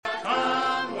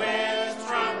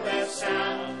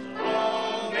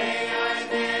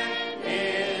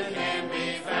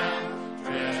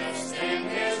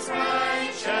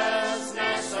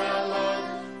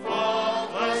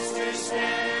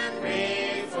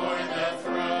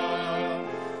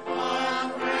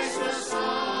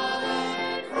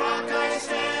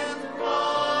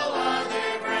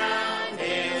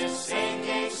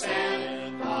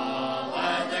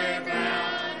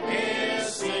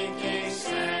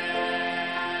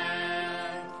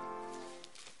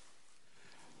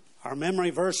Our memory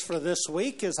verse for this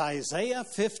week is Isaiah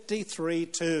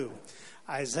 53:2.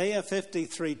 Isaiah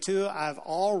 53:2. I've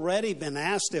already been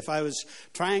asked if I was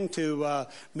trying to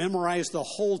memorize the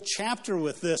whole chapter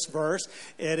with this verse.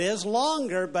 It is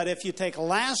longer, but if you take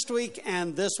last week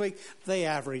and this week, they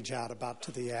average out about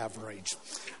to the average.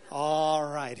 All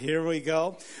right, here we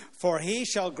go. For he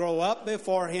shall grow up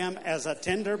before him as a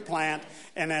tender plant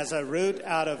and as a root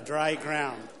out of dry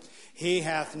ground. He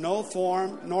hath no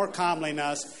form nor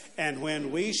comeliness, and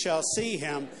when we shall see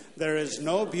him, there is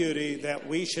no beauty that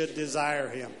we should desire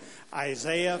him.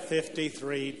 Isaiah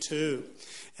 53:2.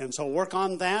 And so work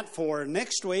on that for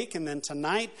next week, and then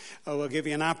tonight we'll give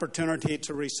you an opportunity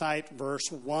to recite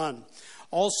verse 1.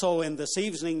 Also in this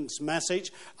evening's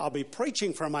message, I'll be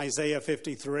preaching from Isaiah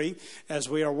 53. As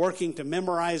we are working to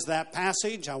memorize that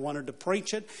passage, I wanted to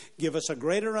preach it, give us a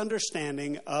greater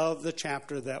understanding of the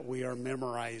chapter that we are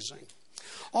memorizing.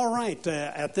 All right,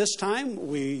 at this time,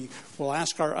 we will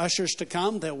ask our ushers to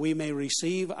come that we may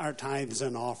receive our tithes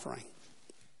and offering.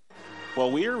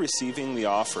 While we are receiving the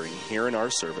offering here in our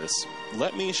service,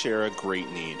 let me share a great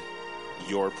need,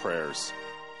 your prayers.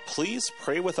 Please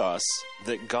pray with us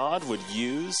that God would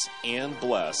use and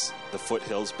bless the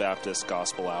Foothills Baptist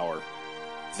Gospel Hour.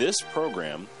 This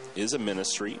program is a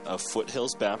ministry of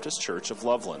Foothills Baptist Church of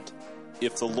Loveland.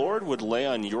 If the Lord would lay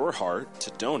on your heart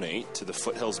to donate to the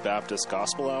Foothills Baptist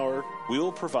Gospel Hour, we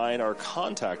will provide our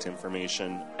contact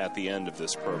information at the end of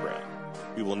this program.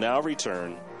 We will now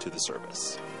return to the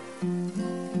service.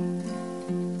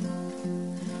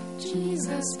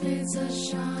 Jesus bids us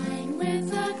shine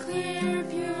with a clear,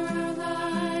 pure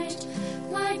light,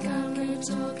 like a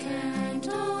little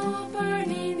candle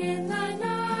burning in the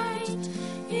night.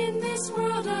 In this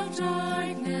world of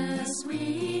darkness,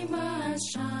 we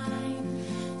must shine.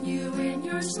 You in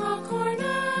your small corner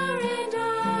and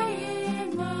I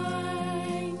in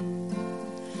mine.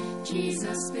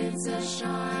 Jesus bids us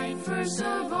shine first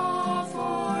of all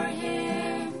for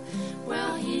him.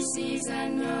 Well, he sees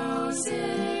and knows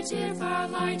it if our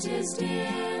light is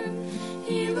dim.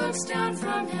 He looks down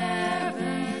from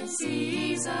heaven,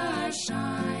 sees us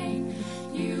shine.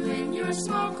 You in your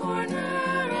small corner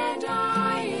and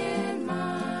I in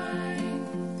mine.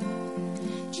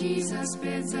 Jesus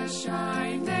bids us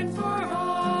shine then for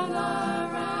all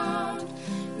around.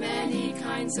 Many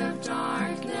kinds of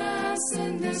darkness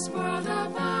in this world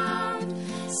abound.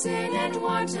 Sin and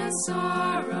want and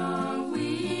sorrow,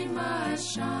 we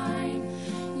must shine.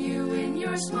 You in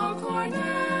your small corner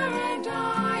and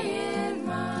I in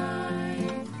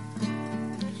mine.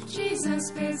 Jesus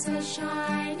bids us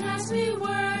shine as we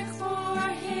work for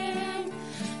him,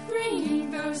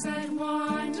 bringing those that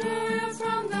wander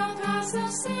from the paths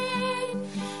of sin.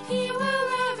 He will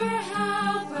ever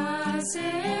help us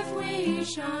if we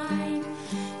shine.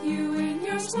 You in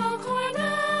your small corner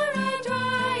and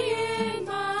I in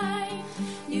mine.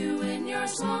 You in your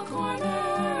small corner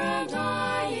and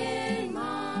I in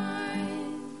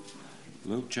mine.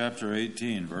 Luke chapter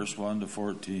 18, verse 1 to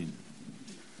 14.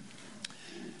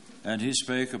 And he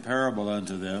spake a parable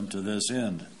unto them to this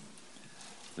end,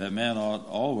 that men ought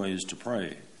always to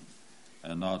pray,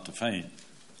 and not to faint,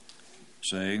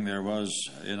 saying, there was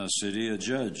in a city a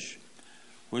judge,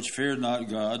 which feared not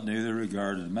God, neither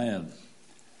regarded man.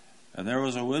 And there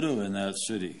was a widow in that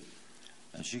city,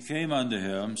 and she came unto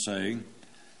him, saying,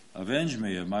 avenge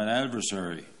me of mine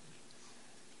adversary.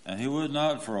 And he would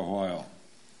not for a while.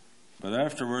 But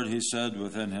afterward he said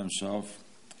within himself,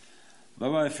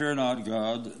 though I fear not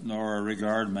God, nor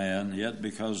regard man, yet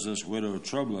because this widow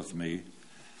troubleth me,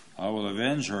 I will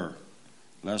avenge her,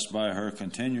 lest by her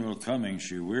continual coming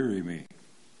she weary me.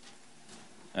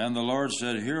 And the Lord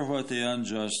said, hear what the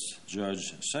unjust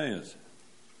judge saith.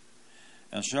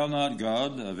 And shall not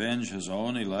God avenge his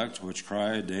own elect, which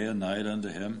cry day and night unto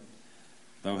him,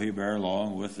 though he bear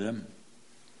long with them?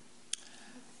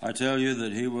 I tell you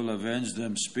that he will avenge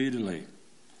them speedily.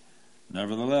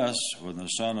 Nevertheless, when the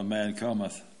Son of Man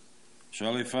cometh,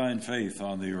 shall he find faith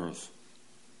on the earth?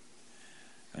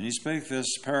 And he spake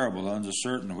this parable unto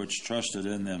certain which trusted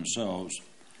in themselves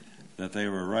that they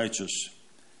were righteous,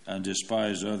 and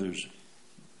despised others.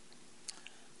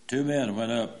 2 men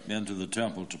went up into the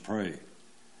temple to pray,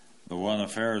 the one a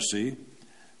Pharisee,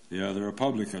 the other a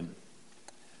publican.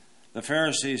 The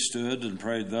Pharisee stood and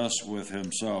prayed thus with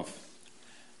himself,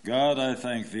 God, I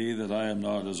thank thee that I am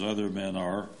not as other men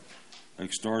are,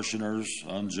 extortioners,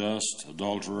 unjust,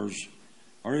 adulterers,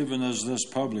 or even as this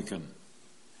publican.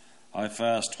 I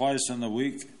fast twice in the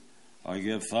week. I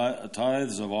give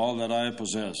tithes of all that I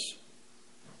possess.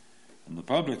 And the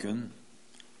publican,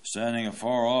 standing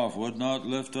afar off, would not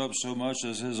lift up so much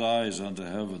as his eyes unto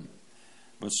heaven,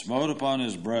 but smote upon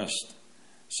his breast,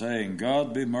 saying,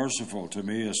 God be merciful to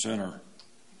me, a sinner.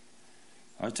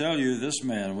 I tell you, this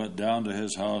man went down to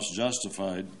his house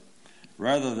justified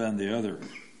rather than the other.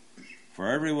 For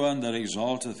everyone that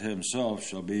exalteth himself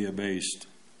shall be abased,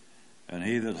 and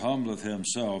he that humbleth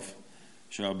himself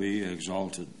shall be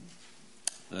exalted.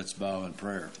 Let's bow in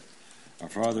prayer. Our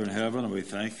Father in heaven, we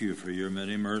thank you for your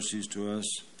many mercies to us.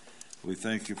 We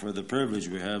thank you for the privilege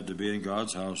we have to be in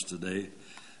God's house today.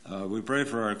 We pray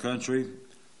for our country.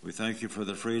 We thank you for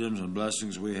the freedoms and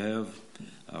blessings we have.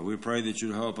 We pray that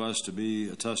you'd help us to be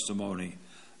a testimony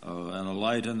and a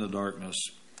light in the darkness.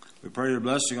 We pray your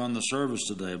blessing on the service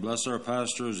today. Bless our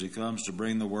pastor as he comes to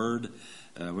bring the word.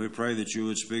 We pray that you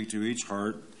would speak to each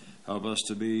heart. Help us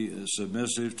to be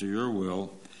submissive to your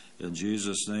will. In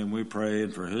Jesus' name we pray,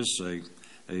 and for his sake,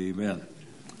 amen.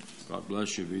 God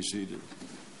bless you. Be seated.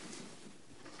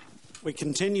 We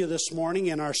continue this morning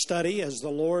in our study as the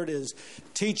Lord is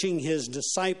teaching his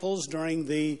disciples during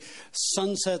the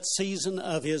sunset season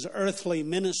of his earthly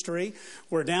ministry.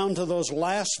 We're down to those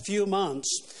last few months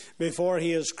before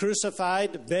he is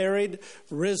crucified, buried,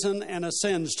 risen, and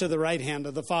ascends to the right hand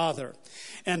of the Father.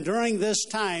 And during this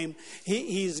time,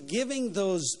 he's giving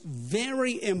those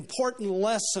very important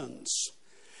lessons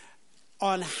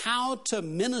on how to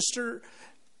minister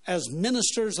as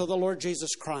ministers of the Lord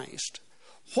Jesus Christ.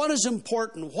 What is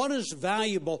important? What is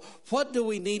valuable? What do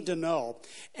we need to know?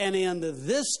 And in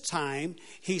this time,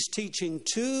 he's teaching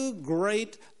two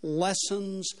great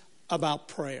lessons about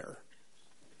prayer.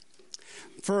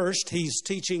 First, he's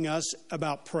teaching us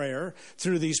about prayer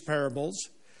through these parables,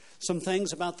 some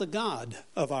things about the God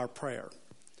of our prayer,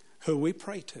 who we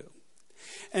pray to.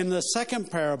 And the second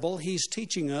parable, he's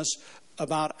teaching us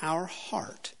about our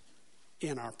heart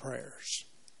in our prayers.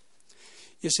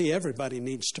 You see, everybody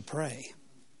needs to pray.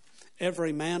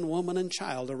 Every man, woman, and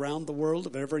child around the world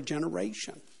of every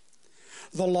generation.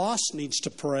 The lost needs to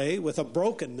pray with a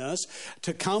brokenness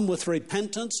to come with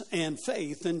repentance and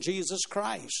faith in Jesus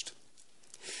Christ.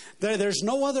 There's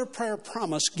no other prayer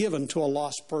promise given to a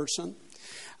lost person.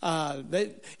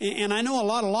 And I know a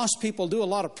lot of lost people do a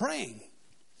lot of praying.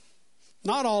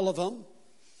 Not all of them,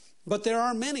 but there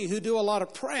are many who do a lot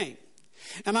of praying.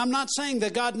 And I'm not saying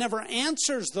that God never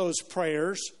answers those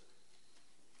prayers,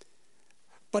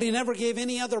 but he never gave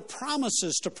any other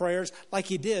promises to prayers like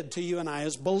he did to you and I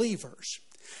as believers.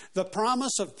 The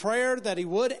promise of prayer that he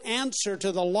would answer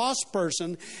to the lost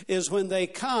person is when they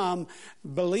come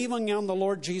believing on the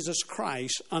Lord Jesus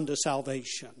Christ unto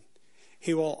salvation.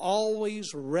 He will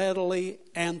always readily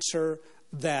answer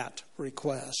that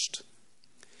request.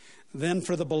 Then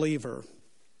for the believer,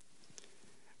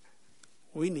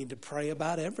 we need to pray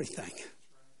about everything.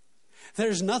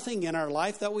 There's nothing in our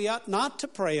life that we ought not to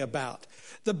pray about.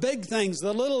 The big things,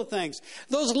 the little things,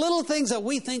 those little things that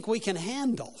we think we can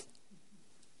handle.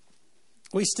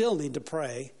 We still need to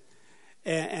pray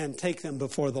and take them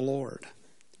before the Lord.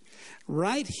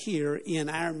 Right here in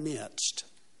our midst,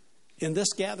 in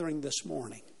this gathering this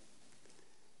morning,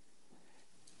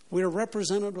 we are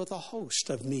represented with a host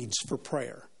of needs for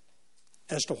prayer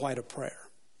as to why to prayer.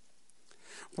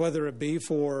 Whether it be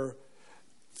for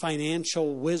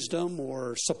financial wisdom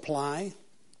or supply,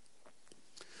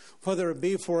 whether it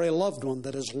be for a loved one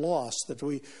that is lost, that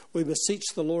we beseech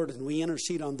the Lord and we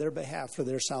intercede on their behalf for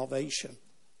their salvation,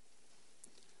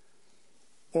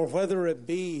 or whether it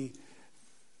be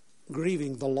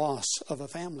grieving the loss of a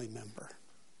family member,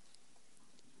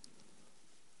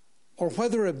 or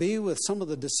whether it be with some of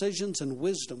the decisions and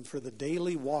wisdom for the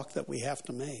daily walk that we have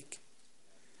to make.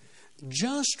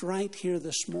 Just right here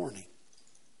this morning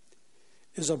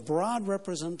is a broad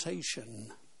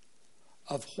representation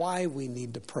of why we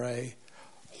need to pray,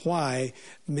 why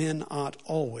men ought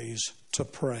always to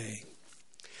pray.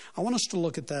 I want us to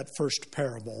look at that first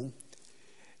parable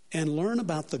and learn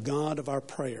about the God of our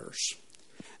prayers.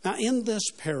 Now, in this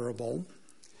parable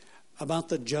about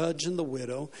the judge and the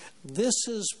widow, this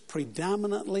is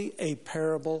predominantly a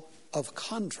parable of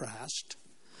contrast,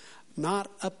 not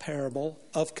a parable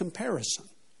of comparison.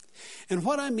 And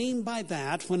what I mean by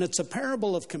that, when it's a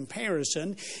parable of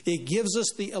comparison, it gives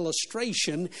us the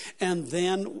illustration, and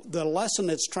then the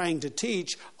lesson it's trying to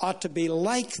teach ought to be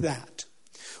like that.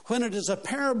 When it is a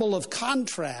parable of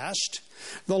contrast,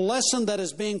 the lesson that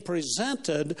is being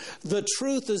presented, the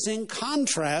truth is in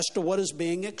contrast to what is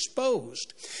being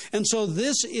exposed. And so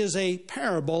this is a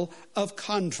parable of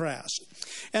contrast.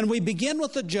 And we begin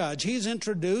with the judge. He's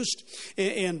introduced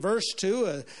in verse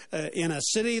 2. In a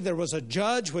city there was a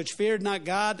judge which feared not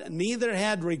God, neither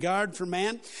had regard for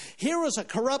man. Here was a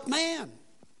corrupt man.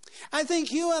 I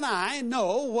think you and I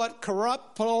know what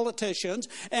corrupt politicians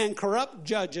and corrupt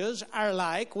judges are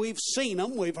like. We've seen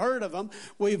them. We've heard of them.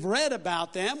 We've read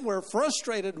about them. We're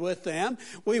frustrated with them.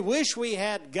 We wish we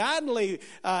had godly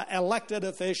elected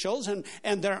officials,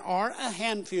 and there are a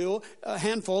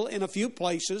handful in a few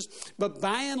places. But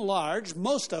by and large,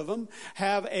 most of them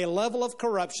have a level of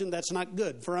corruption that's not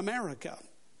good for America.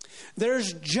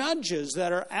 There's judges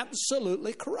that are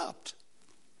absolutely corrupt.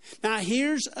 Now,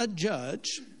 here's a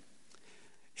judge.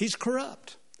 He's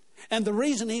corrupt. And the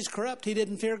reason he's corrupt, he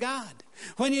didn't fear God.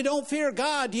 When you don't fear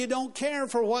God, you don't care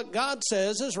for what God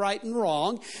says is right and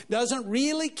wrong, doesn't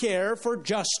really care for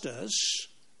justice.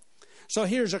 So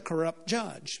here's a corrupt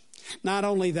judge. Not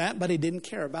only that, but he didn't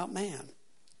care about man.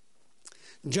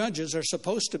 Judges are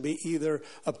supposed to be either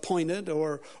appointed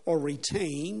or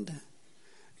retained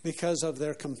because of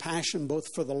their compassion both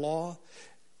for the law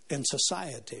and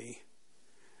society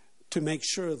to make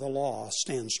sure the law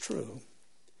stands true.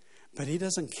 But he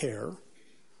doesn't care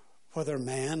whether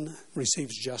man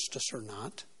receives justice or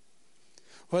not,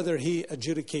 whether he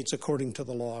adjudicates according to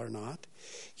the law or not.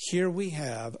 Here we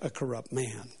have a corrupt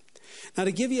man. Now,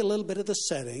 to give you a little bit of the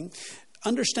setting,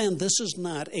 understand this is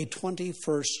not a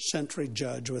 21st century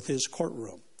judge with his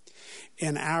courtroom.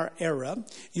 In our era,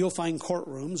 you'll find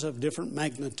courtrooms of different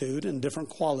magnitude and different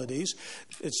qualities.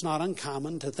 It's not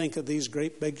uncommon to think of these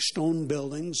great big stone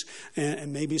buildings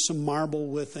and maybe some marble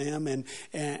with them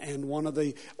and one of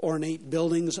the ornate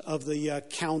buildings of the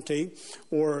county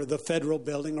or the federal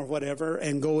building or whatever,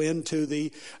 and go into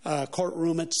the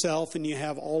courtroom itself, and you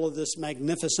have all of this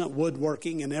magnificent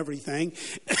woodworking and everything,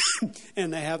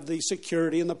 and they have the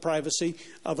security and the privacy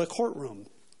of a courtroom.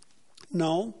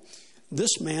 No.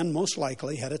 This man most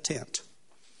likely had a tent.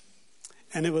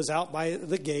 And it was out by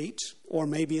the gate or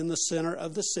maybe in the center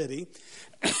of the city.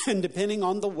 And depending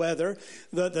on the weather,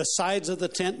 the sides of the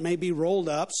tent may be rolled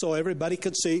up so everybody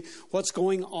could see what's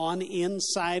going on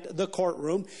inside the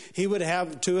courtroom. He would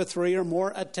have 2 or 3 or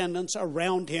more attendants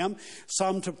around him,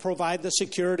 some to provide the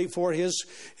security for his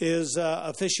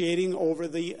officiating over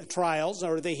the trials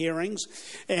or the hearings,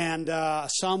 and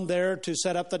some there to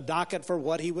set up the docket for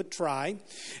what he would try.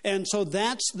 And so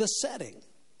that's the setting.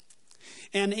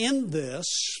 And in this,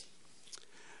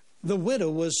 the widow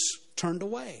was turned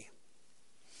away.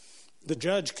 The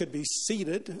judge could be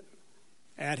seated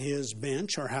at his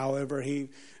bench or however he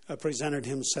presented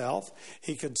himself.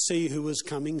 He could see who was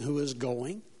coming, who was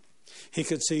going. He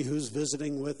could see who's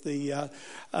visiting with the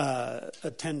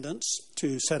attendants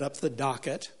to set up the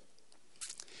docket.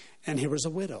 And here was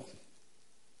a widow.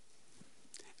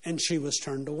 And she was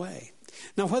turned away.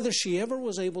 Now, whether she ever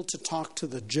was able to talk to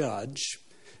the judge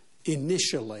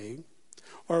initially,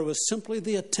 or it was simply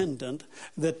the attendant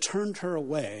that turned her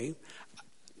away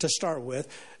to start with,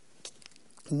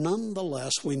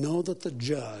 nonetheless, we know that the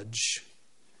judge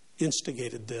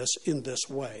instigated this in this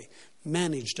way,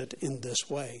 managed it in this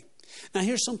way. Now,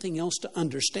 here's something else to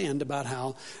understand about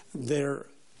how their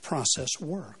process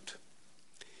worked.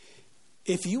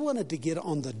 If you wanted to get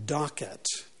on the docket,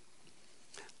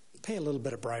 pay a little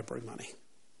bit of bribery money,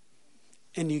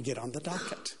 and you get on the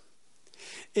docket.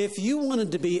 If you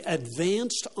wanted to be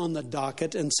advanced on the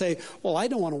docket and say, well, I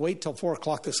don't want to wait till 4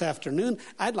 o'clock this afternoon.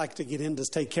 I'd like to get in to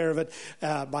take care of it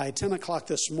by 10 o'clock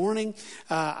this morning.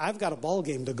 I've got a ball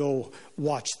game to go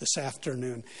watch this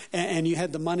afternoon. And you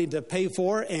had the money to pay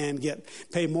for and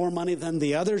pay more money than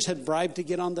the others had bribed to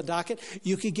get on the docket.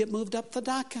 You could get moved up the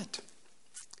docket.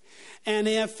 And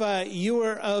if you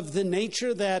were of the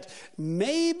nature that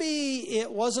maybe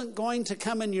it wasn't going to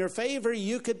come in your favor,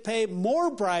 you could pay more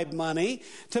bribe money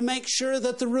to make sure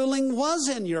that the ruling was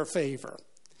in your favor.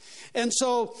 And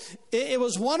so it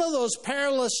was one of those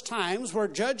perilous times where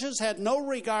judges had no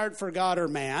regard for God or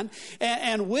man.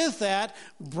 And with that,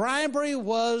 bribery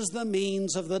was the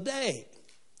means of the day.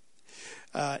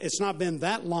 It's not been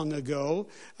that long ago,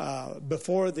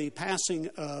 before the passing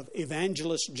of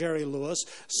evangelist Jerry Lewis.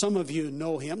 Some of you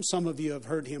know him. Some of you have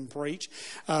heard him preach.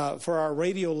 For our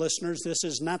radio listeners, this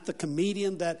is not the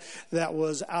comedian that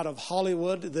was out of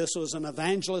Hollywood. This was an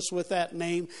evangelist with that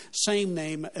name, same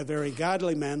name, a very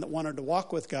godly man that wanted to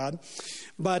walk with God.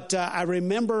 But I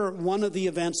remember one of the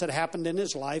events that happened in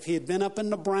his life. He had been up in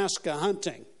Nebraska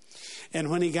hunting. And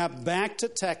when he got back to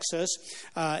Texas,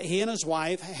 he and his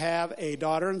wife have a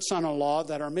daughter and son-in-law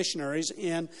that are missionaries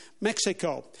in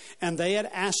Mexico. And they had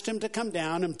asked him to come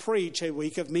down and preach a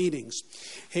week of meetings.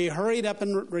 He hurried up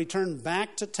and returned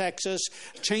back to Texas,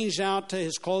 changed out to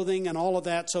his clothing and all of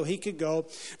that so he could go.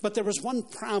 But there was one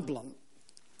problem.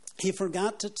 He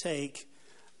forgot to take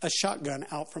a shotgun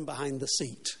out from behind the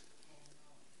seat.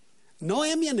 No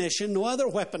ammunition, no other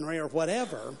weaponry or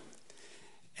whatever.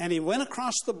 And he went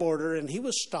across the border, and he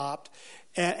was stopped,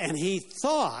 and he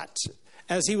thought,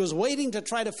 as he was waiting to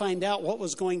try to find out what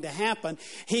was going to happen,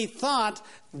 he thought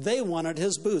they wanted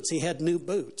his boots. He had new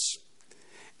boots.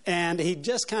 And he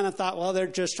just kind of thought, well, they're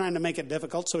just trying to make it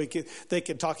difficult so they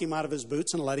could talk him out of his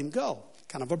boots and let him go.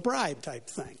 Kind of a bribe type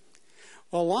thing.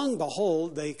 Well, lo and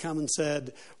behold, they come and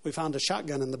said, we found a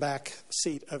shotgun in the back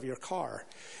seat of your car.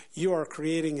 You are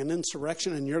creating an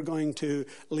insurrection, and you're going to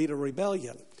lead a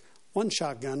rebellion. One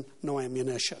shotgun, no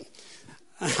ammunition.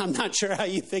 I'm not sure how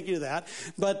you figure that,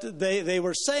 but they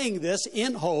were saying this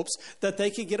in hopes that they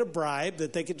could get a bribe,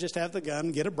 that they could just have the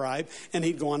gun, get a bribe, and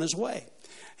he'd go on his way.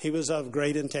 He was of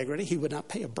great integrity. He would not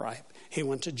pay a bribe. He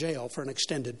went to jail for an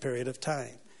extended period of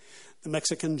time. The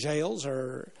Mexican jails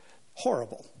are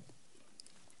horrible.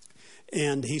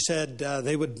 And he said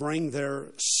they would bring their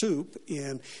soup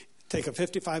in, take a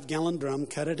 55-gallon drum,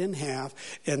 cut it in half,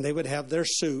 and they would have their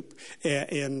soup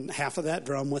in half of that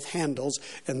drum with handles,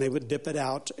 and they would dip it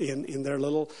out in their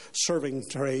little serving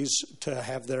trays to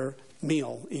have their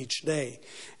meal each day.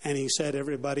 And he said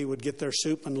everybody would get their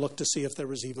soup and look to see if there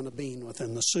was even a bean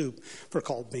within the soup, for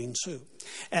called bean soup.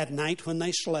 At night when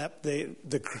they slept,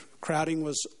 the crowding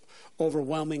was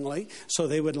overwhelmingly, so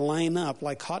they would line up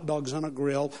like hot dogs on a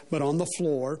grill, but on the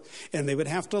floor, and they would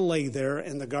have to lay there,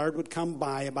 and the guard would come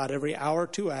by about every hour,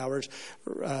 2 hours,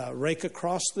 rake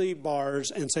across the bars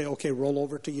and say, okay, roll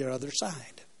over to your other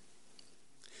side.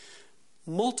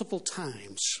 Multiple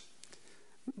times,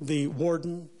 the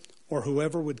warden or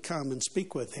whoever would come and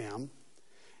speak with him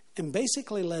and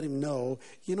basically let him know,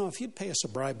 if you'd pay us a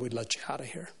bribe, we'd let you out of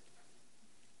here.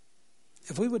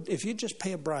 If you'd just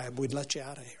pay a bribe, we'd let you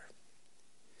out of here.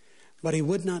 But he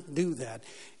would not do that.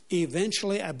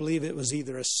 Eventually, I believe it was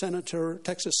either a senator,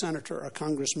 Texas senator, or a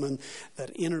congressman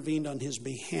that intervened on his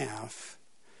behalf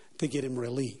to get him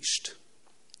released.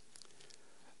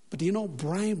 But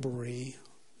bribery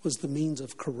was the means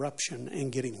of corruption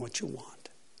and getting what you want.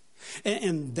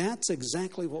 And that's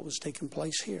exactly what was taking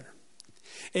place here.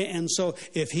 And so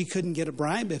if he couldn't get a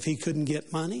bribe, if he couldn't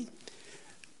get money,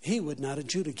 he would not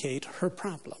adjudicate her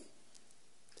problem.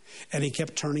 And he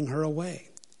kept turning her away.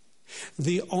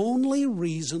 The only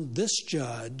reason this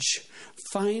judge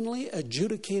finally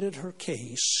adjudicated her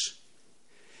case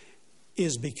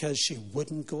is because she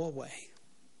wouldn't go away.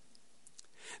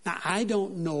 Now, I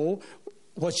don't know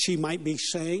what she might be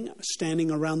saying,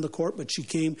 standing around the court, but she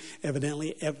came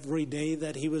evidently every day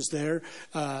that he was there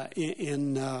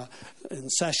in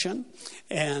session.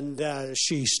 And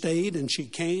she stayed and she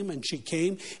came and she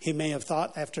came. He may have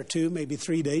thought after 2, maybe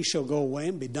 3 days she'll go away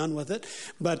and be done with it.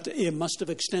 But it must have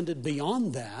extended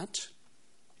beyond that.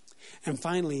 And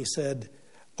finally he said,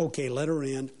 okay, let her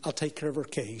in. I'll take care of her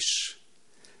case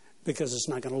because it's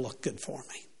not going to look good for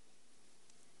me.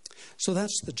 So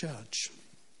that's the judge.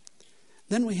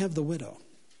 Then we have the widow,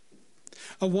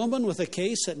 a woman with a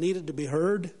case that needed to be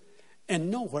heard and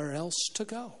nowhere else to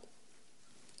go.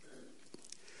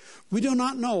 We do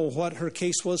not know what her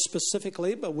case was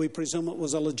specifically, but we presume it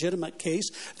was a legitimate case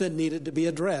that needed to be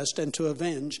addressed and to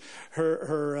avenge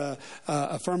her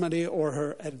affirmity or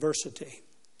her adversity.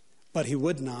 But he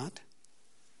would not,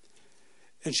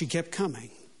 and she kept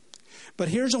coming. But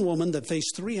here's a woman that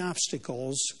faced 3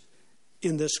 obstacles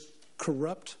in this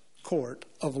corrupt court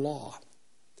of law.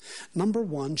 Number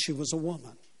 1, she was a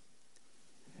woman.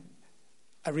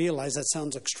 I realize that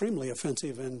sounds extremely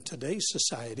offensive in today's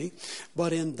society,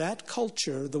 but in that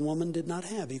culture, the woman did not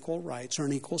have equal rights or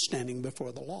an equal standing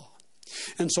before the law.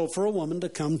 And so for a woman to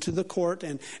come to the court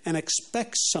and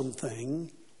expect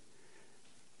something,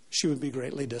 she would be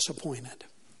greatly disappointed.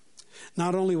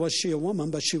 Not only was she a woman,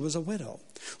 but she was a widow,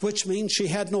 which means she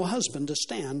had no husband to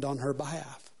stand on her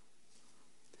behalf.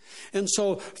 And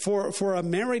so for a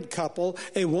married couple,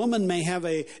 a woman may have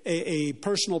a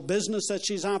personal business that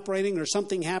she's operating or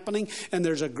something happening, and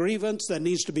there's a grievance that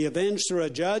needs to be avenged through a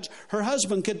judge. Her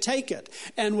husband could take it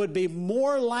and would be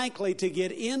more likely to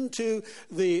get into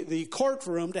the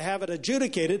courtroom to have it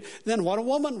adjudicated than what a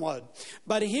woman would.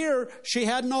 But here, she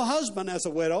had no husband as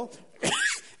a widow,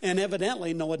 and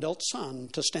evidently no adult son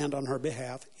to stand on her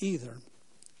behalf either.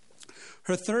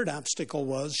 Her third obstacle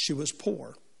was she was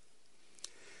poor.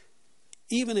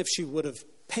 Even if she would have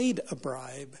paid a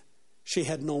bribe, she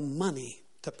had no money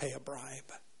to pay a bribe.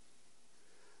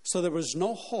 So there was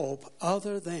no hope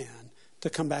other than to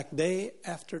come back day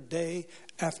after day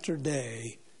after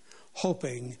day,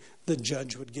 hoping the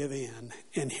judge would give in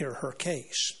and hear her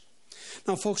case.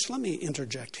 Now, folks, let me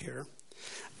interject here.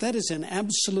 That is in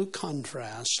absolute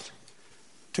contrast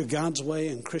to God's way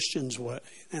and Christian's way,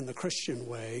 and the Christian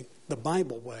way, the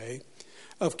Bible way,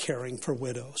 of caring for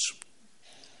widows.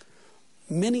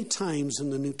 Many times in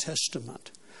the New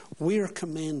Testament, we are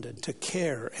commanded to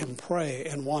care and pray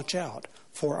and watch out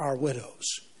for our widows.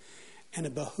 And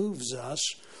it behooves us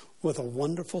with a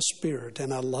wonderful spirit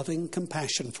and a loving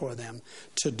compassion for them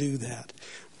to do that.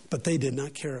 But they did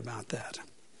not care about that.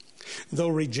 Though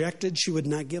rejected, she would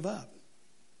not give up,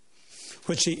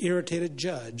 which the irritated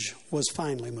judge was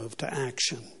finally moved to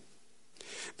action.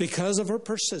 Because of her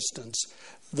persistence,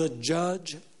 the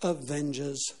judge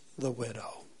avenges the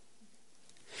widow.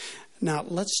 Now,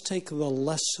 let's take the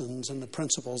lessons and the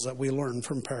principles that we learned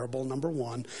from parable number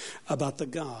 1 about the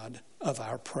God of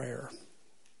our prayer.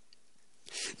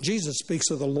 Jesus speaks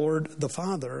of the Lord, the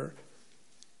Father,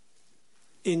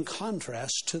 in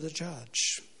contrast to the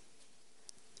judge.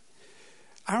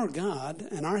 Our God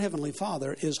and our Heavenly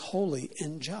Father is holy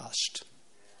and just.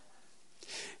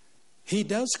 He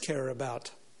does care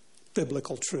about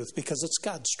biblical truth because it's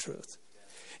God's truth.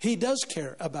 He does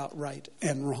care about right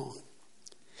and wrong.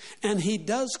 And He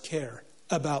does care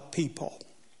about people.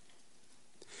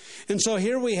 And so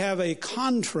here we have a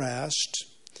contrast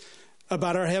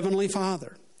about our Heavenly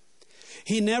Father.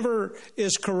 He never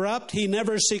is corrupt, He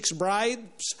never seeks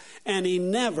bribes, and He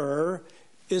never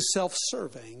is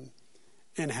self-serving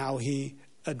in how He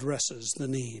addresses the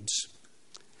needs.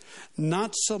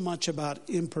 Not so much about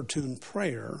importune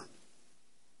prayer,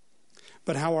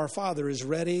 but how our Father is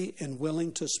ready and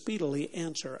willing to speedily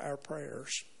answer our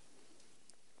prayers.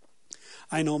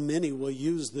 I know many will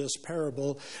use this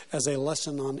parable as a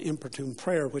lesson on importune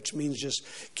prayer, which means just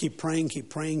keep praying, keep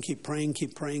praying, keep praying,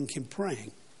 keep praying, keep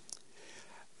praying.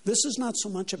 This is not so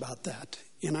much about that.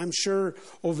 And I'm sure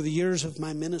over the years of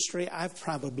my ministry, I've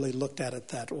probably looked at it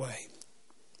that way.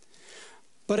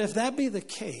 But if that be the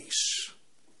case,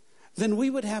 then we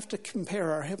would have to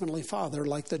compare our Heavenly Father,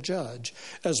 like the judge,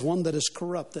 as one that is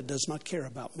corrupt, that does not care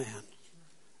about man.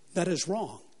 That is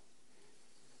wrong.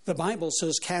 The Bible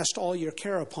says, cast all your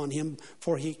care upon Him,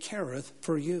 for He careth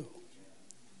for you.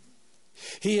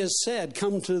 He has said,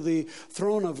 come to the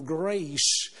throne of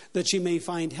grace that you may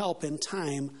find help in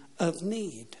time of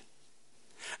need.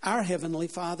 Our Heavenly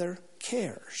Father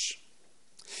cares.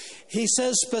 He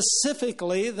says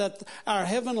specifically that our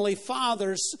Heavenly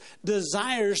Father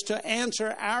desires to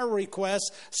answer our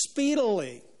requests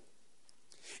speedily.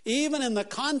 Even in the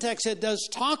context it does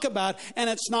talk about, and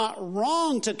it's not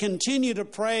wrong to continue to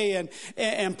pray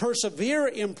and persevere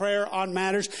in prayer on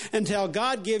matters until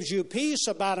God gives you peace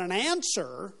about an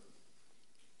answer.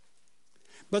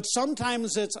 But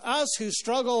sometimes it's us who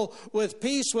struggle with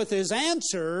peace with His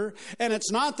answer, and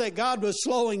it's not that God was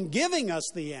slow in giving us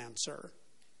the answer.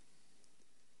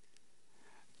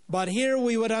 But here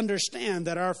we would understand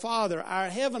that our Father, our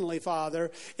Heavenly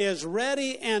Father, is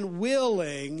ready and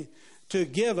willing to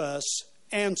give us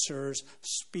answers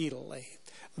speedily.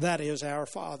 That is our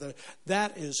Father.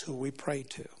 That is who we pray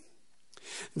to.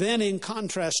 Then in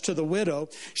contrast to the widow,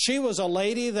 she was a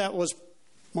lady that was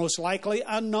most likely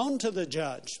unknown to the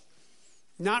judge,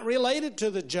 not related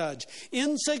to the judge,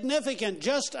 insignificant,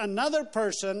 just another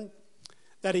person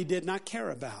that he did not care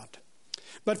about.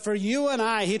 But for you and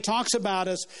I, he talks about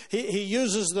us, he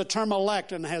uses the term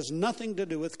elect and has nothing to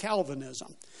do with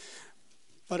Calvinism.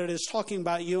 But it is talking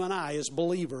about you and I as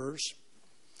believers,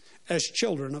 as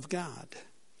children of God.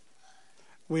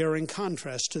 We are in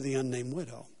contrast to the unnamed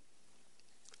widow.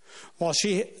 While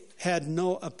she had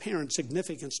no apparent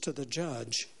significance to the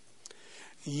judge,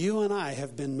 you and I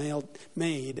have been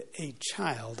made a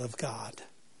child of God.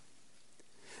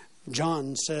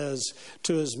 John says,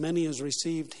 to as many as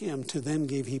received Him, to them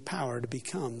gave He power to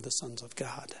become the sons of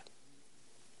God.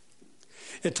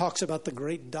 It talks about the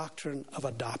great doctrine of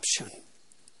adoption.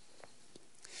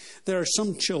 There are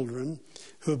some children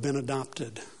who have been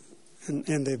adopted,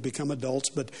 and they've become adults,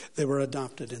 but they were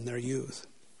adopted in their youth.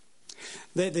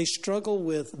 They struggle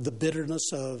with the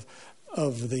bitterness of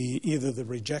either the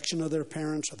rejection of their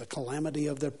parents or the calamity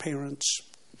of their parents.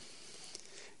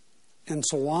 And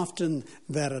so often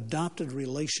that adopted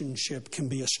relationship can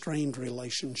be a strained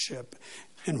relationship,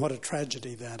 and what a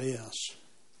tragedy that is.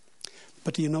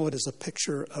 But do you know, it is a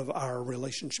picture of our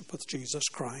relationship with Jesus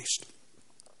Christ.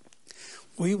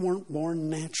 We weren't born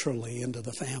naturally into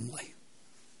the family.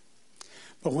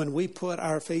 But when we put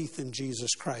our faith in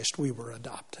Jesus Christ, we were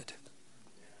adopted.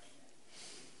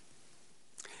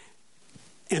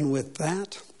 And with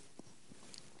that,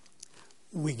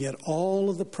 we get all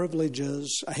of the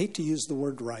privileges. I hate to use the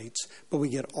word rights, but we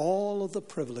get all of the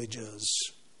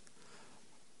privileges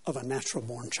of a natural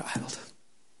born child.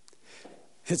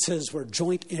 It says we're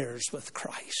joint heirs with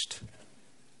Christ.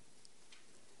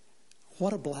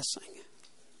 What a blessing.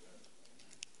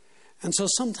 And so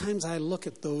sometimes I look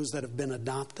at those that have been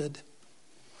adopted,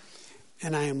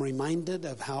 and I am reminded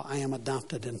of how I am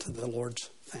adopted into the Lord's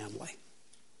family.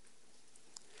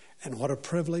 And what a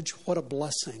privilege, what a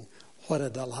blessing, what a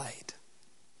delight.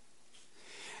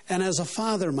 And as a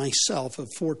father myself of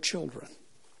 4 children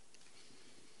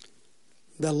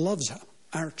that loves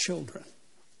our children,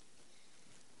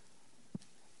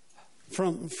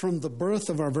 from the birth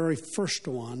of our very first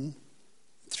one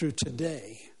through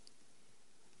today,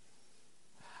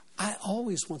 I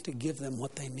always want to give them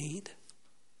what they need.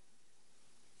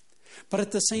 But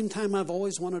at the same time, I've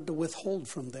always wanted to withhold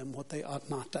from them what they ought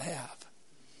not to have.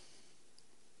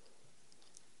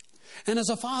 And as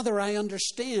a father, I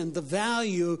understand the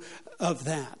value of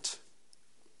that.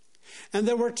 And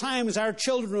there were times our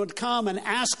children would come and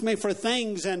ask me for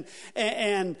things, and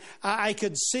I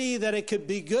could see that it could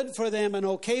be good for them and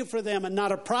okay for them and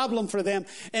not a problem for them.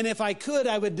 And if I could,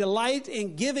 I would delight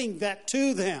in giving that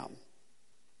to them.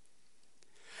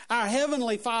 Our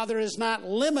Heavenly Father is not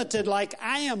limited like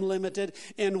I am limited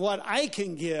in what I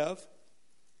can give.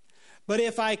 But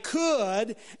if I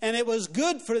could, and it was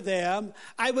good for them,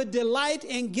 I would delight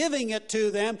in giving it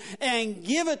to them and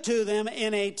give it to them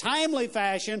in a timely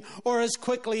fashion or as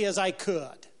quickly as I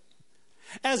could.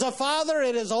 As a father,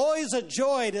 it is always a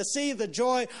joy to see the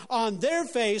joy on their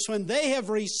face when they have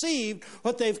received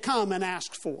what they've come and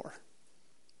asked for.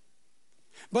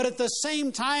 But at the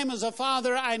same time, as a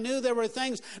father, I knew there were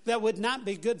things that would not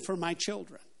be good for my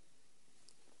children.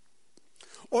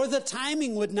 Or the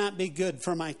timing would not be good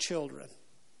for my children.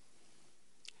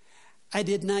 I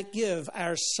did not give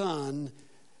our son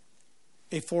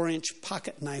a 4-inch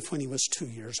pocket knife when he was 2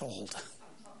 years old.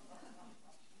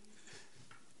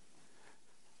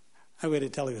 I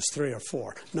waited till he was 3 or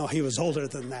 4. No, he was older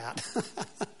than that.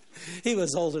 He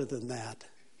was older than that.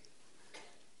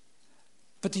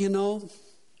 But do you know,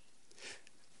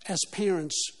 as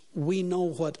parents, we know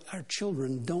what our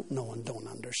children don't know and don't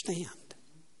understand.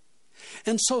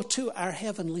 And so too our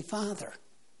Heavenly Father.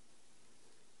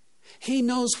 He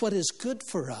knows what is good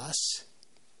for us.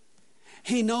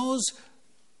 He knows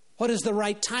what is the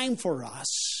right time for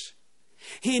us.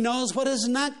 He knows what is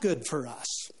not good for us.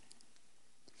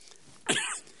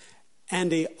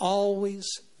 And He always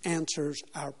answers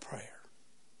our prayer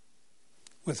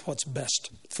with what's best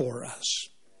for us.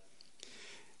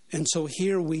 And so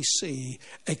here we see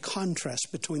a contrast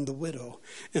between the widow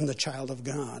and the child of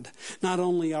God. Not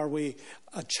only are we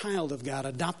a child of God,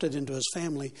 adopted into His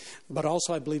family, but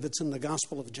also I believe it's in the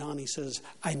Gospel of John, He says,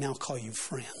 I now call you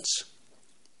friends.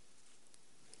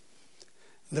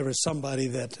 There is somebody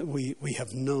that we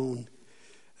have known,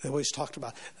 they always talked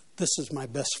about, this is my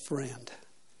best friend.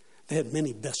 They had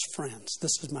many best friends.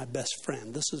 This is my best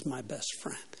friend. This is my best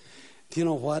friend. Do you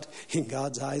know what? In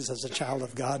God's eyes, as a child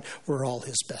of God, we're all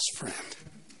His best friend.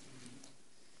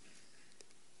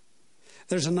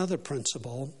 There's another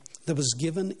principle that was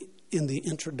given in the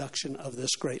introduction of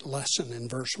this great lesson in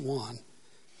verse 1.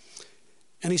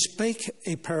 And He spake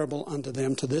a parable unto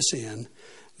them to this end,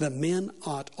 that men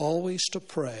ought always to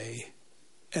pray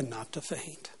and not to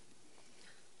faint.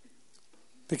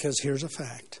 Because here's a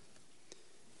fact.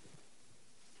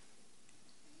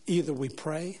 Either we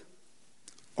pray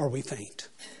or we faint.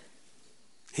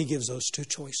 He gives those two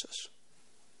choices.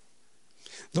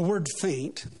 The word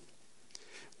faint,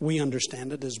 we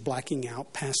understand it as blacking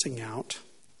out, passing out.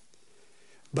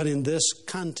 But in this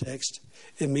context,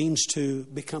 it means to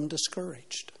become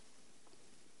discouraged,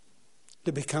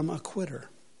 to become a quitter.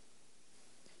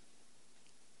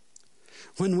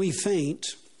 When we faint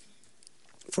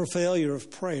for failure of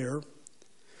prayer,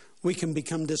 we can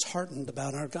become disheartened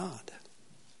about our God.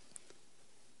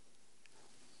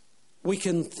 We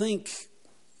can think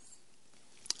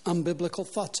unbiblical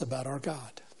thoughts about our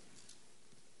God.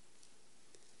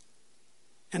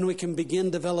 And we can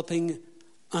begin developing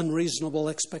unreasonable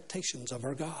expectations of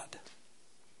our God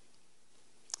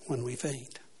when we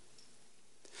faint.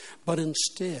 But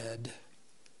instead,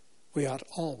 we ought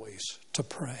always to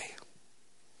pray.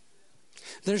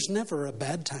 There's never a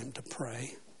bad time to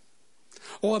pray.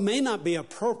 Oh, it may not be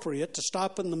appropriate to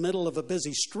stop in the middle of a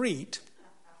busy street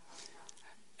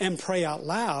and pray out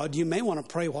loud. You may want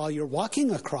to pray while you're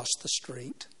walking across the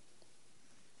street.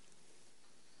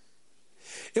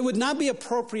 It would not be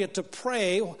appropriate to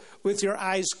pray with your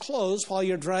eyes closed while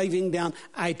you're driving down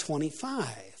I-25.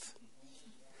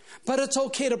 But it's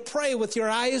okay to pray with your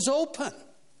eyes open.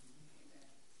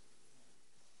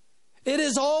 It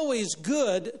is always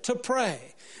good to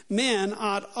pray. Men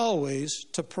ought always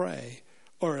to pray,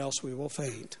 or else we will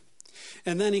faint.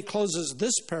 And then he closes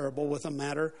this parable with a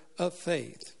matter of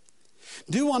faith.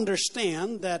 Do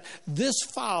understand that this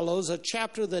follows a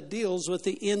chapter that deals with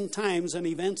the end times and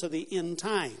events of the end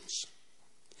times.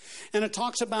 And it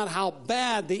talks about how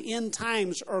bad the end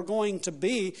times are going to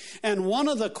be. And one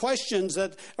of the questions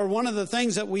one of the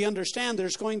things that we understand,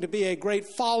 there's going to be a great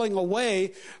falling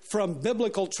away from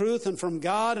biblical truth and from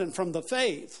God and from the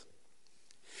faith.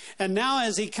 And now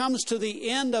as he comes to the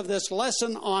end of this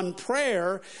lesson on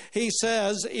prayer, he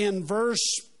says in verse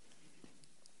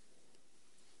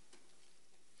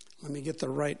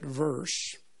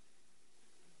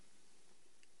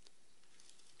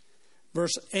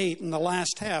 8 in the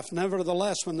last half,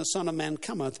 nevertheless, when the Son of Man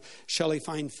cometh, shall he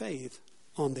find faith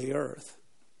on the earth?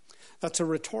 That's a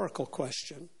rhetorical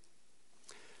question.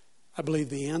 I believe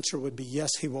the answer would be yes,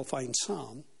 he will find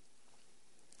some.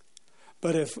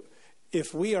 But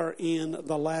if we are in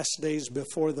the last days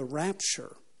before the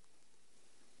rapture,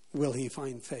 will he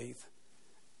find faith?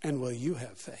 And will you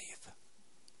have faith?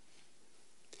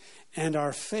 And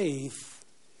our faith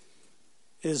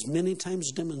is many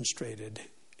times demonstrated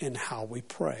in how we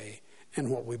pray and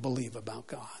what we believe about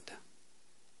God.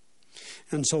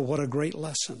 And so what a great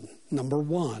lesson. Number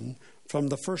one, from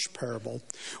the first parable,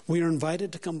 we are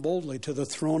invited to come boldly to the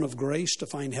throne of grace to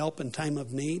find help in time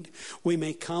of need. We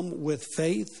may come with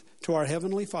faith to our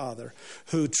Heavenly Father,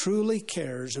 who truly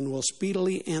cares and will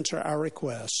speedily answer our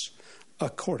requests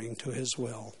according to his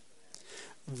will.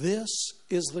 This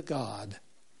is the God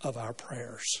of our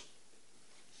prayers.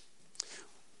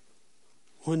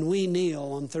 When we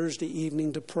kneel on Thursday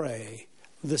evening to pray,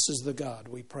 this is the God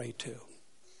we pray to.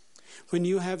 When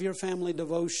you have your family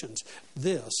devotions,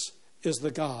 this is the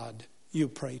God you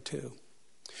pray to.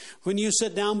 When you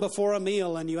sit down before a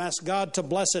meal and you ask God to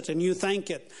bless it and you thank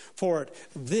it for it,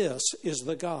 this is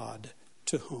the God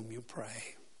to whom you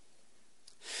pray.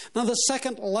 Now, the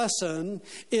second lesson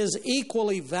is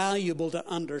equally valuable to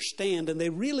understand, and they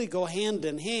really go hand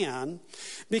in hand,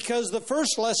 because the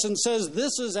first lesson says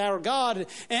this is our God,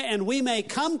 and we may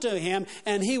come to him,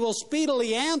 and he will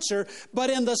speedily answer.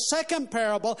 But in the second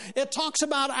parable, it talks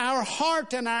about our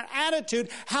heart and our attitude,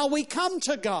 how we come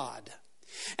to God.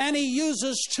 And he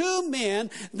uses two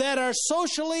men that are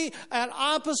socially at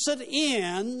opposite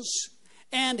ends,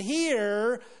 and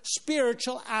here,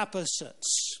 spiritual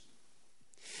opposites.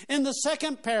 In the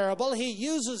second parable, he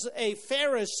uses a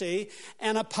Pharisee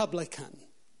and a publican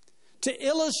to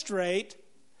illustrate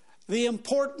the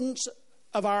importance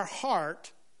of our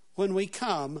heart when we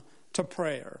come to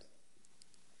prayer.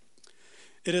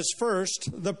 It is first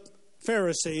the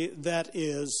Pharisee that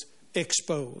is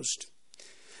exposed.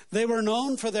 They were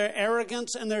known for their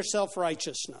arrogance and their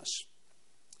self-righteousness.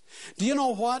 Do you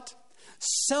know what?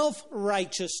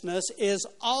 Self-righteousness is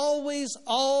always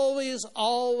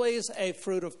a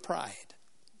fruit of pride.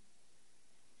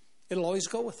 It'll always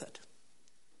go with it.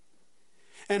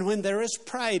 And when there is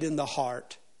pride in the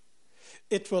heart,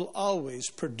 it will always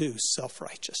produce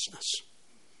self-righteousness.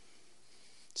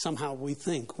 Somehow we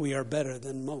think we are better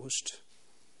than most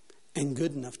and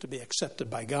good enough to be accepted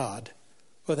by God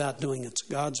without doing it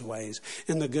God's ways.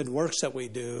 And the good works that we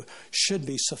do should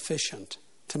be sufficient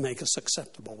to make us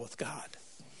acceptable with God.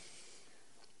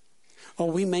 Oh,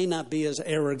 we may not be as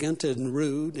arrogant and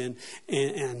rude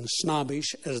and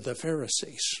snobbish as the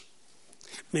Pharisees.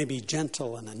 Maybe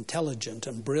gentle and intelligent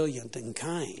and brilliant and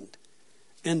kind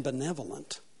and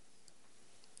benevolent.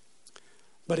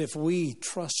 But if we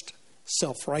trust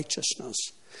self-righteousness,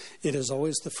 it is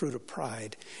always the fruit of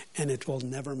pride, and it will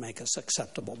never make us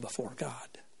acceptable before God.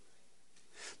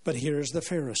 But here's the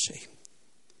Pharisee.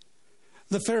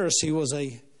 The Pharisee was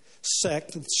a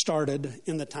sect that started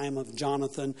in the time of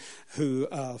Jonathan, who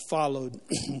followed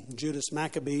Judas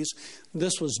Maccabees.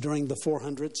 This was during the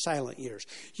 400 silent years.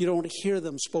 You don't hear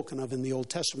them spoken of in the Old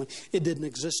Testament. It didn't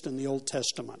exist in the Old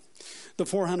Testament. The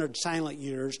 400 silent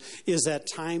years is that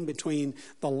time between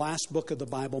the last book of the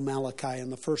Bible, Malachi,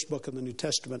 and the first book of the New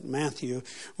Testament, Matthew,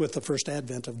 with the first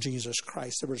advent of Jesus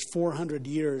Christ. There was 400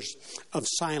 years of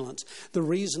silence. The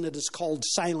reason it is called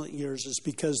silent years is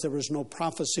because there was no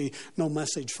prophecy, no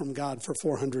message from God for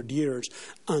 400 years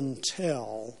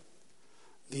until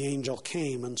the angel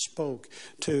came and spoke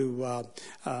to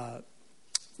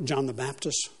John the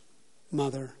Baptist's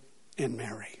mother and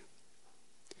Mary.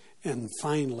 And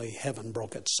finally, heaven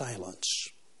broke its silence.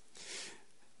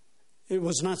 It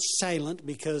was not silent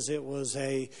because it was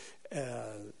a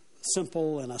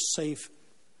simple and a safe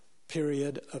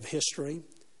period of history.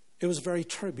 It was very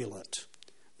turbulent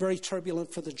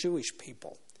for the Jewish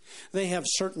people. They have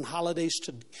certain holidays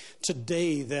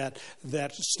today that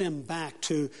stem back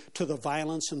to the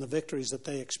violence and the victories that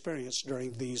they experienced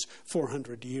during these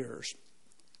 400 years.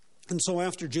 And so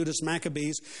after Judas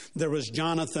Maccabees, there was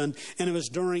Jonathan, and it was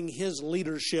during his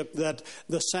leadership that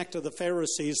the sect of the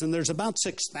Pharisees, and there's about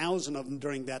 6,000 of them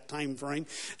during that time frame,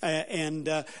 and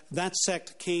that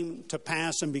sect came to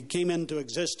pass and came into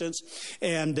existence.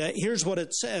 And here's what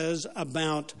it says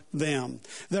about them.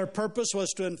 Their purpose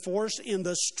was to enforce in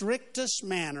the strictest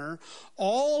manner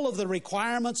all of the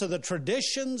requirements of the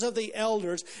traditions of the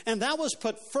elders, and that was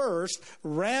put first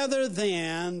rather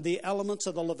than the elements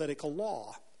of the Levitical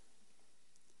law,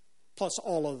 plus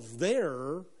all of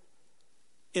their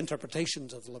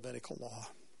interpretations of the Levitical law.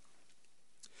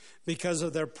 Because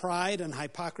of their pride and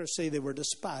hypocrisy, they were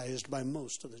despised by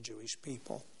most of the Jewish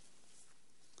people.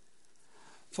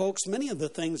 Folks, many of the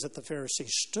things that the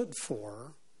Pharisees stood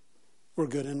for were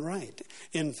good and right.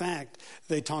 In fact,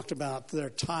 they talked about their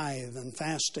tithe and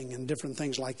fasting and different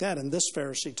things like that, and this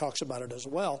Pharisee talks about it as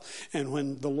well. And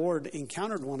when the Lord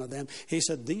encountered one of them, he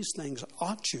said, "These things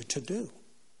ought you to do."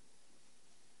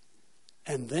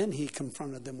 And then he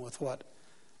confronted them with what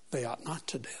they ought not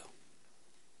to do.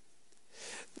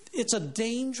 It's a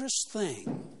dangerous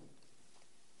thing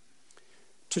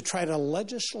to try to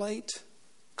legislate,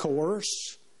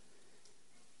 coerce,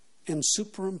 and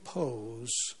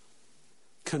superimpose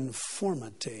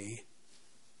conformity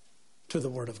to the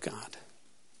Word of God.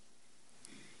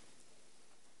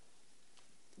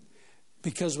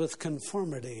 Because with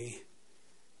conformity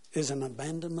is an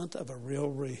abandonment of a real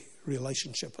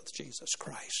relationship with Jesus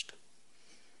Christ.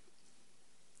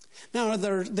 Now,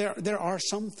 there are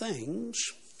some things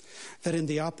that in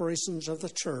the operations of the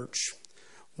church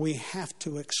we have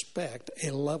to expect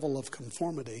a level of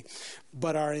conformity,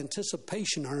 but our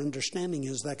anticipation, our understanding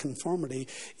is that conformity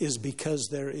is because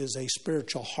there is a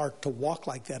spiritual heart to walk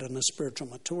like that in a spiritual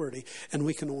maturity, and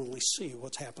we can only see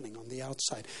what's happening on the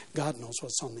outside. God knows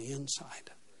what's on the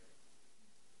inside.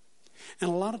 And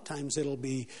a lot of times it'll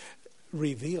be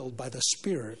revealed by the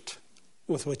Spirit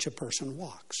with which a person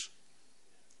walks.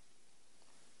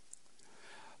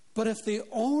 But if the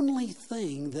only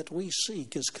thing that we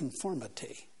seek is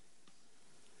conformity,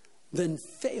 then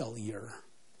failure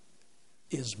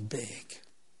is big.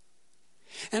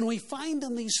 And we find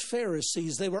in these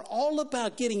Pharisees, they were all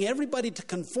about getting everybody to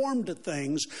conform to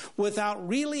things without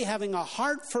really having a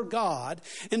heart for God.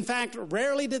 In fact,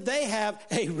 rarely did they have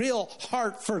a real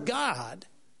heart for God.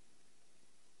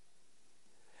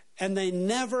 And they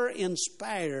never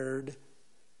inspired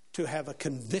to have a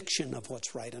conviction of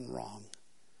what's right and wrong,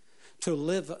 to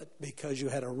live because you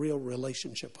had a real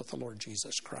relationship with the Lord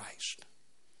Jesus Christ.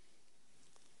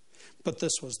 But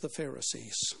this was the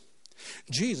Pharisees.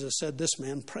 Jesus said this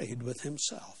man prayed with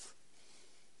himself.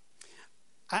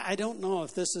 I don't know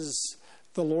if this is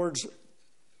the Lord's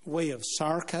way of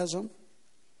sarcasm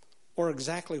or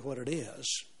exactly what it is.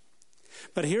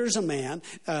 But here's a man,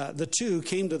 the two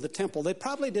came to the temple. They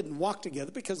probably didn't walk together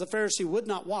because the Pharisee would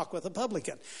not walk with a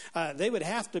publican. They would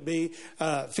have to be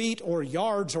feet or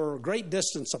yards or a great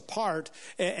distance apart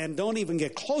and don't even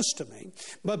get close to me.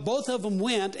 But both of them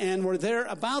went and were there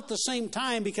about the same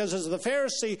time, because as the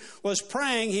Pharisee was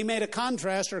praying, he made a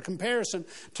contrast or a comparison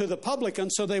to the publican.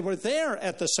 So they were there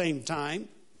at the same time.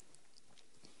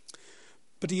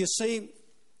 But do you see,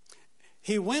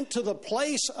 he went to the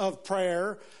place of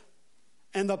prayer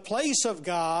and the place of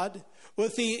God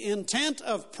with the intent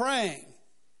of praying.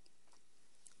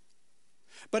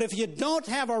 But if you don't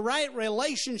have a right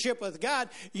relationship with God,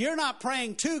 you're not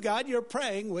praying to God, you're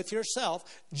praying with yourself,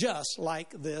 just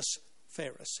like this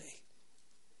Pharisee.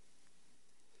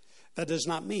 That does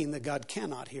not mean that God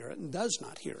cannot hear it and does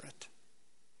not hear it.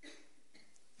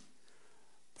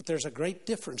 But there's a great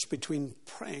difference between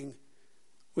praying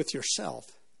with yourself.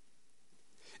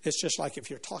 It's just like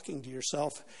if you're talking to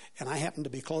yourself and I happen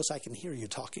to be close, I can hear you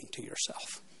talking to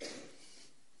yourself.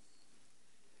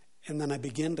 And then I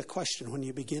begin to question when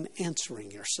you begin answering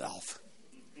yourself.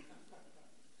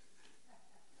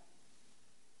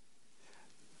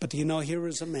 But do you know, here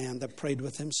is a man that prayed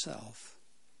with himself,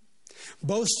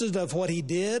 boasted of what he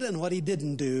did and what he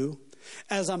didn't do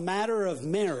as a matter of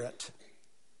merit,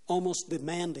 almost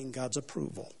demanding God's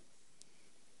approval.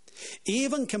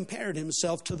 Even compared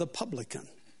himself to the publican.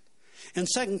 In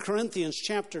 2 Corinthians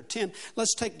chapter 10,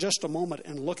 let's take just a moment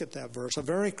and look at that verse, a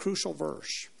very crucial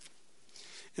verse.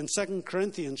 In 2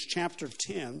 Corinthians chapter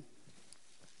 10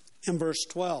 and verse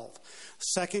 12.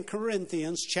 2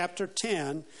 Corinthians chapter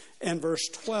 10 and verse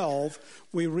 12,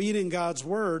 we read in God's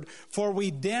word, "For we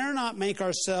dare not make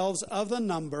ourselves of the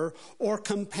number or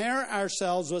compare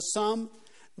ourselves with some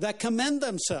that commend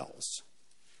themselves.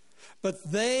 But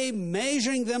they,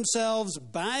 measuring themselves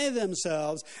by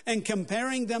themselves and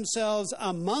comparing themselves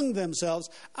among themselves,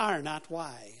 are not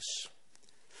wise."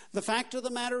 The fact of the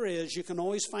matter is, you can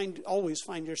always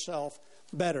find yourself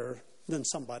better than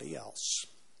somebody else.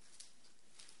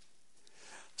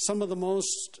 Some of the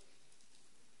most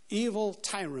evil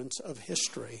tyrants of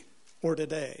history or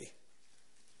today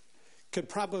could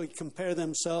probably compare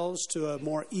themselves to a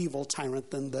more evil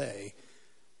tyrant than they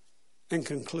and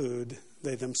conclude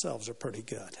they themselves are pretty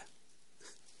good.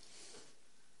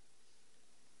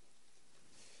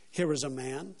 Here was a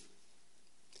man.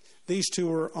 These two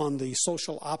were on the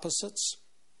social opposites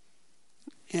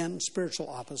and spiritual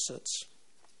opposites.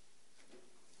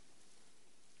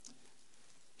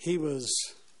 He was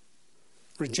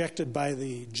rejected by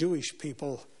the Jewish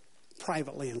people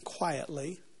privately and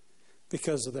quietly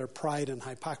because of their pride and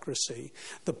hypocrisy.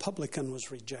 The publican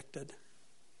was rejected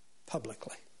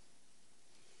publicly.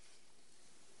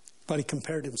 But he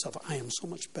compared himself, I am so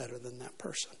much better than that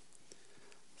person.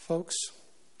 Folks,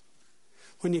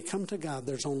 when you come to God,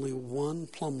 there's only one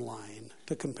plumb line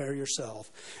to compare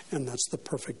yourself, and that's the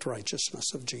perfect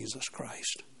righteousness of Jesus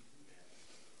Christ.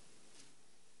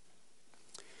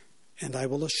 And I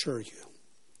will assure you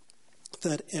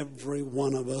that every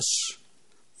one of us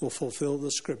will fulfill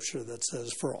the scripture that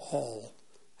says, for all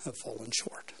have fallen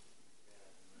short.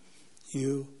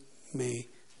 You, me,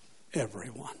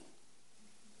 everyone.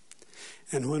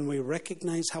 And when we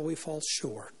recognize how we fall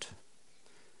short,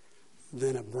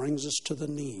 then it brings us to the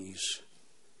knees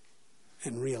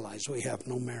and realize we have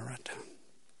no merit.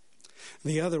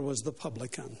 The other was the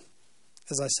publican.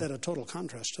 As I said, a total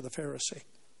contrast to the Pharisee.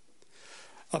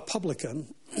 A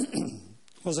publican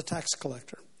was a tax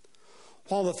collector.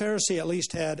 While the Pharisee at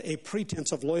least had a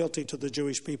pretense of loyalty to the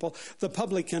Jewish people, the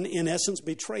publican in essence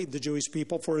betrayed the Jewish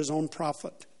people for his own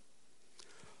profit,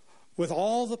 with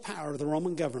all the power of the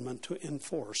Roman government to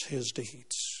enforce his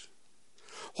deeds.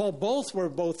 While both were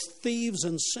both thieves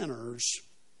and sinners,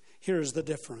 here's the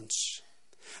difference.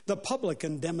 The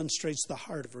publican demonstrates the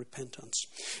heart of repentance.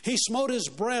 He smote his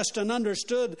breast and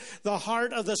understood the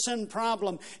heart of the sin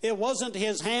problem. It wasn't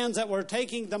his hands that were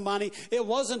taking the money. It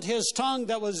wasn't his tongue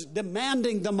that was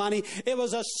demanding the money. It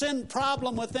was a sin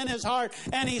problem within his heart.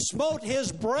 And he smote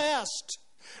his breast,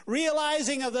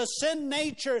 realizing of the sin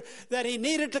nature that he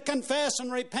needed to confess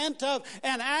and repent of,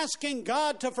 and asking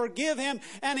God to forgive him.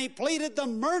 And he pleaded the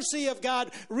mercy of God,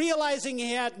 realizing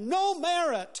he had no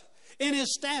merit in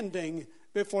his standing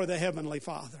before the Heavenly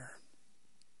Father.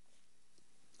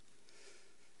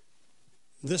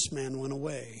 This man went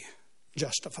away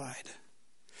justified.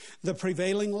 The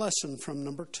prevailing lesson from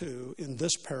number 2 in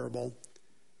this parable: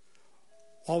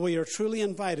 while we are truly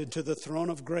invited to the throne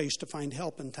of grace to find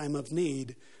help in time of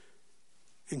need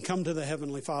and come to the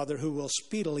Heavenly Father who will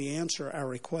speedily answer our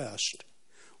request,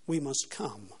 we must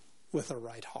come with a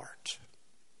right heart.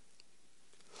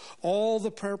 All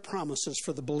the prayer promises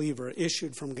for the believer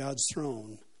issued from God's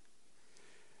throne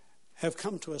have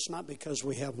come to us not because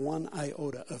we have one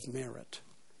iota of merit,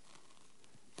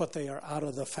 but they are out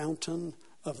of the fountain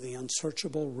of the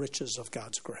unsearchable riches of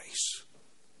God's grace.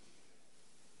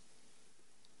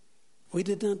 We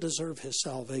did not deserve His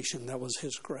salvation. That was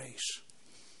His grace.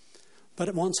 But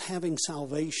at once having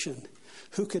salvation,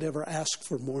 who could ever ask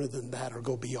for more than that or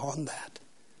go beyond that?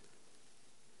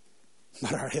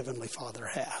 But our Heavenly Father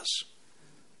has.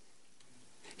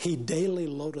 He daily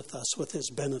loadeth us with His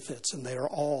benefits, and they are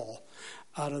all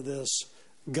out of this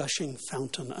gushing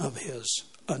fountain of His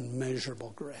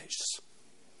unmeasurable grace.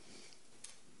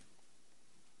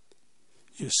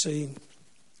 You see,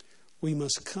 we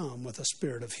must come with a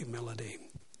spirit of humility.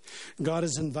 God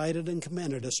has invited and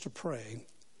commanded us to pray,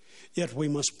 yet we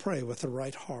must pray with the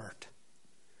right heart.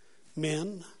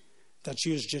 Men, that's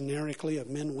used generically of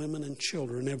men, women, and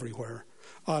children everywhere,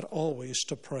 ought always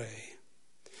to pray.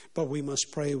 But we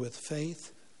must pray with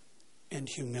faith and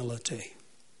humility.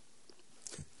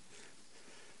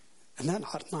 And that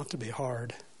ought not to be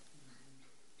hard,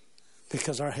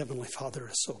 because our Heavenly Father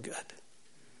is so good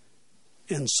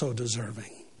and so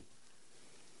deserving.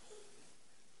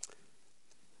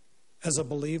 As a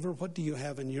believer, what do you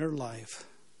have in your life,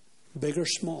 big or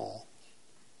small,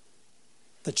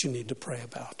 that you need to pray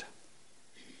about?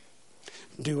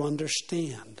 Do you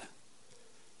understand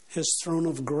His throne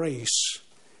of grace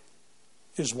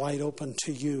is wide open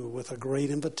to you with a great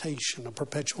invitation, a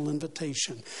perpetual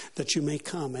invitation, that you may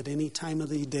come at any time of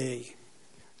the day,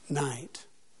 night,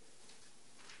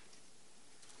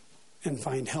 and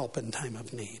find help in time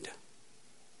of need?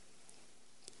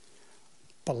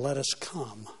 But let us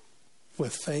come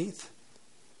with faith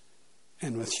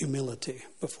and with humility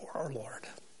before our Lord.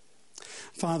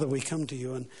 Father, we come to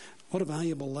you, and what a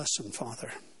valuable lesson,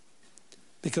 Father,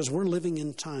 because we're living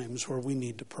in times where we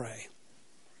need to pray.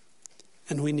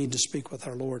 And we need to speak with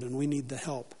our Lord, and we need the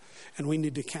help, and we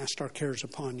need to cast our cares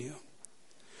upon you.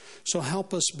 So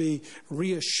help us be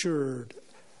reassured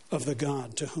of the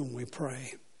God to whom we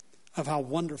pray, of how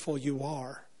wonderful you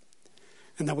are,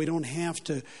 and that we don't have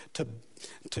to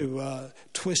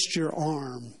twist your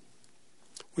arm.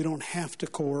 We don't have to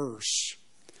coerce,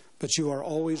 but you are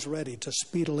always ready to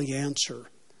speedily answer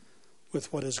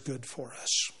with what is good for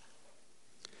us.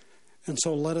 And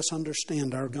so let us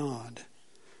understand our God.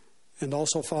 And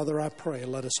also, Father, I pray,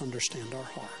 let us understand our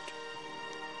heart.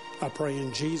 I pray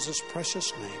in Jesus'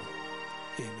 precious name.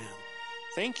 Amen.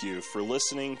 Thank you for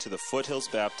listening to the Foothills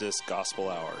Baptist Gospel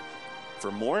Hour.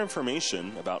 For more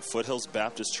information about Foothills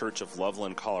Baptist Church of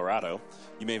Loveland, Colorado,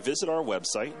 you may visit our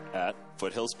website at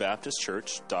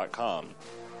foothillsbaptistchurch.com.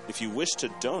 If you wish to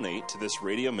donate to this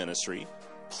radio ministry,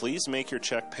 please make your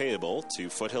check payable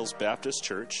to Foothills Baptist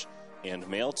Church and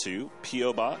mail to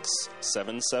P.O. Box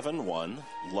 771,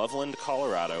 Loveland,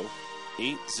 Colorado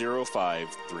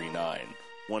 80539.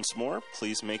 Once more,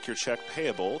 please make your check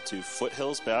payable to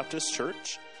Foothills Baptist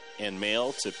Church and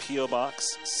mail to P.O.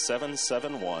 Box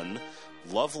 771,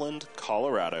 Loveland,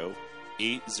 Colorado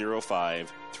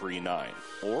 80539.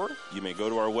 Or you may go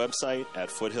to our website at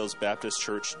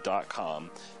foothillsbaptistchurch.com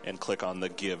and click on the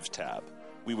Give tab.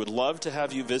 We would love to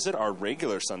have you visit our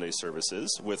regular Sunday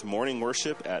services with morning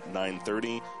worship at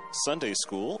 9:30, Sunday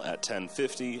school at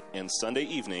 10:50, and Sunday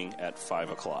evening at 5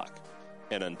 o'clock.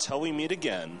 And until we meet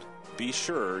again, be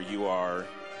sure you are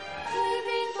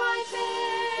living by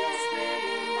faith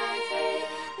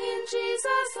in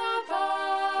Jesus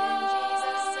above,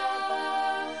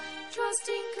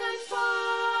 trusting,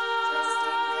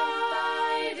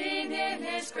 confiding in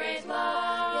His great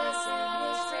love.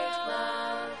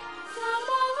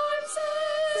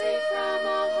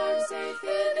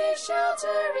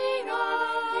 Sheltering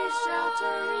arm.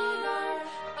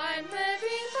 I'm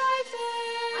living by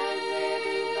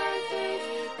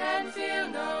faith, and feel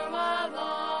no alarm.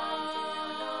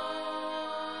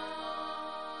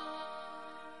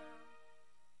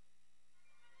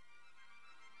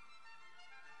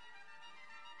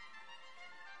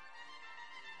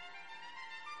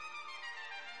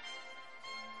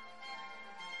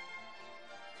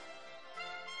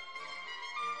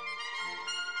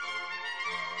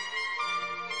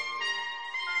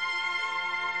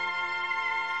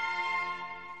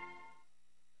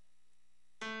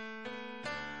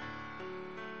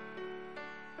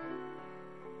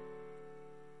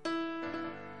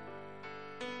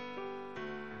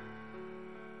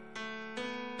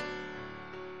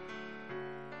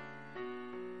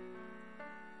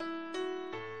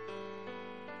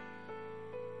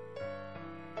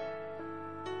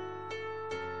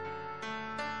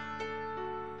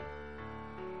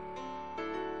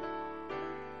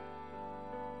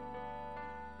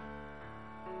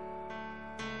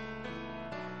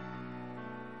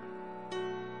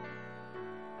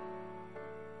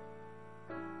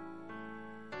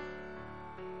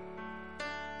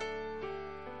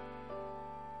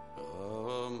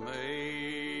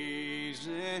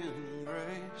 Amazing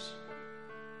grace,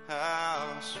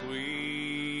 how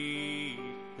sweet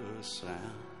the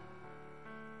sound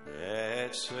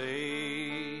that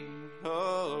saved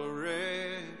a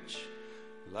wretch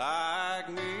like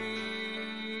me.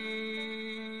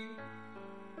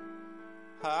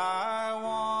 I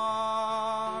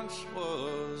once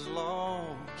was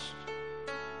lost,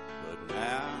 but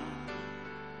now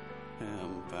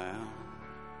am found.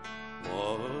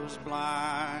 Was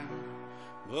blind,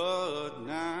 but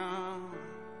now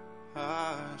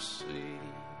I see.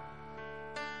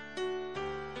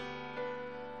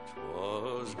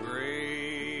 'Twas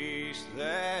grace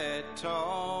that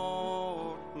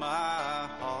taught my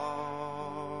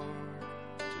heart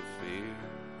to fear,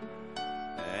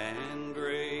 and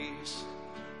grace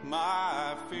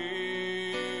my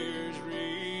fears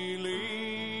relieved.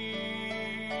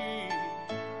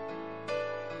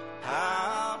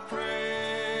 How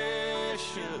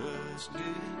precious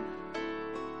did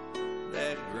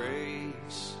that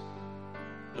grace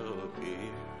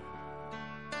appear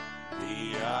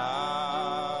the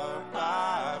hour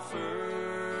I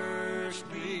first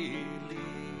believed.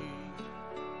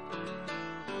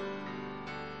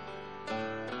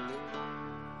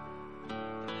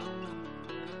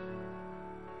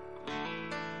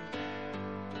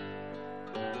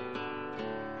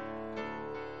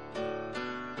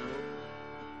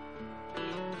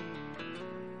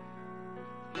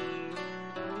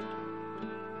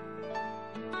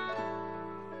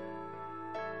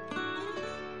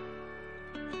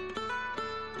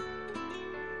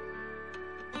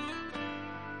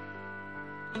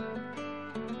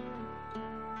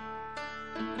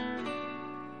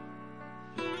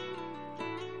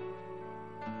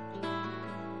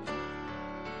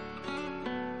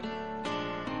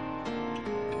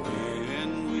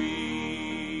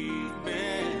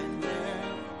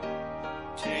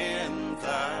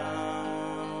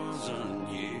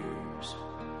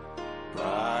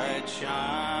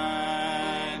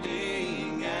 shining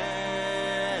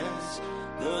as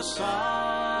the sun.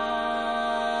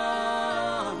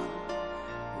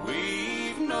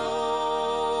 We've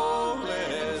no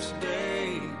less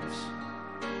days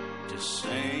to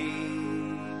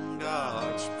sing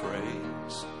God's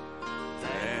praise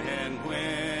than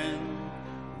when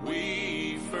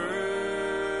we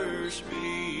first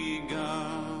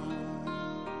begun.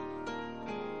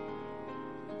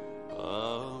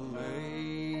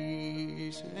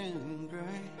 Amazing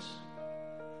grace,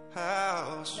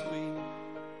 how sweet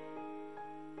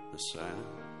the sound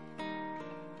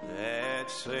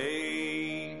that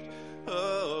saved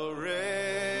a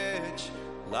wretch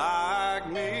like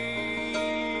me.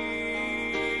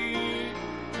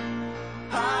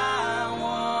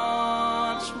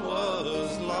 I once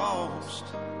was lost,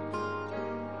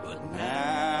 but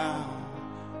now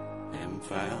am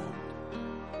found.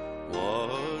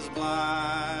 Was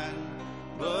blind,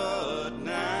 but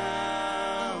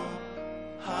now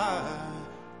I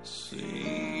see.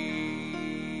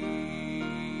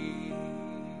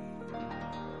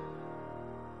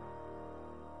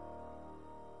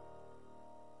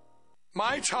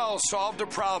 My Towels solved a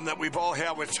problem that we've all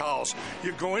had with towels.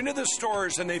 You go into the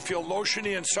stores and they feel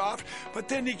lotiony and soft, but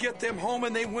then you get them home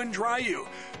and they wind dry you.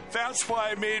 That's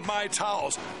why I made My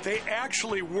Towels. They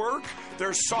actually work,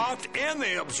 they're soft, and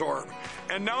they absorb.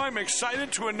 And now I'm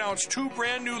excited to announce 2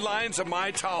 brand new lines of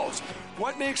My Towels.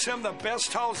 What makes them the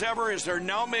best towels ever is they're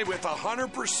now made with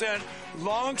 100%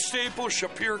 long staple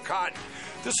Shapir cotton.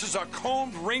 This is a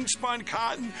combed ring spun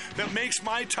cotton that makes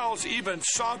My Towels even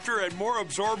softer and more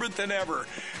absorbent than ever.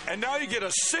 And now you get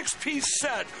a 6-piece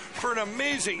set for an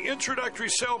amazing introductory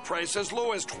sale price as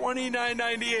low as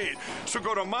 $29.98. So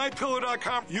go to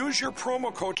mypillow.com, use your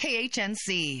promo code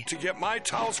KHNC to get My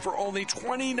Towels for only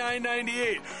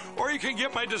 $29.98. Or you can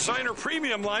get my designer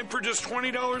premium line for just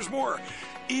 $20 more.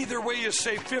 Either way, you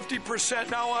save 50%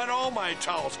 now on all My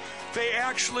Towels. They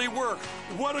actually work.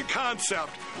 What a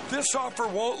concept. This offer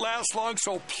won't last long,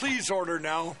 so please order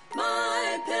now.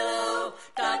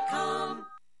 MyPillow.com.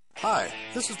 Hi,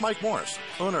 this is Mike Morris,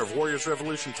 owner of Warriors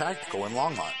Revolution Tactical in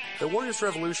Longmont. At Warriors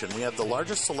Revolution, we have the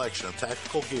largest selection of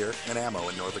tactical gear and ammo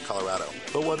in northern Colorado.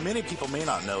 But what many people may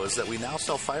not know is that we now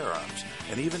sell firearms.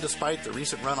 And even despite the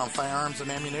recent run on firearms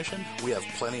and ammunition, we have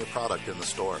plenty of product in the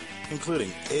store,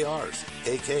 including ARs,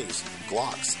 AKs,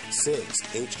 Glocks, SIGs,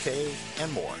 HK,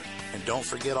 and more. And don't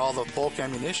forget all the bulk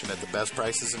ammunition at the best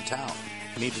prices in town.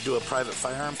 Need to do a private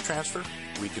firearms transfer?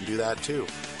 We can do that too.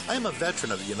 I am a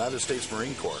veteran of the United States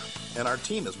Marine Corps, and our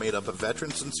team is made up of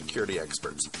veterans and security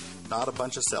experts, not a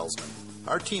bunch of salesmen.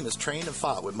 Our team is trained and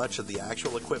fought with much of the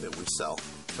actual equipment we sell.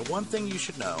 And one thing you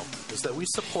should know is that we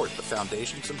support the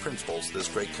foundations and principles this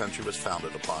great country was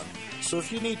founded upon. So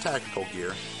if you need tactical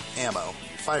gear, ammo,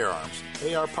 firearms,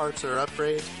 AR parts or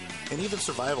upgrades, and even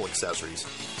survival accessories,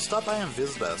 stop by and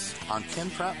visit us on Ken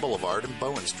Pratt Boulevard and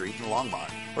Bowen Street in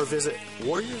Longmont, or visit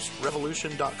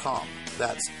warriorsrevolution.com.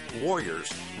 That's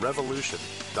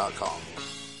warriorsrevolution.com.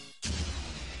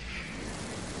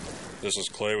 This is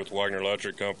Clay with Wagner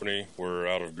Electric Company. We're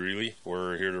out of Greeley.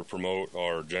 We're here to promote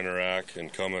our Generac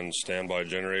and Cummins standby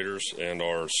generators and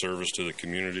our service to the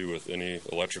community with any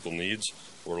electrical needs.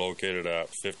 We're located at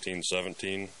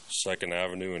 1517 2nd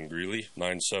Avenue in Greeley,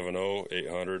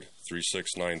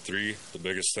 970-800-3693. The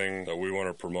biggest thing that we want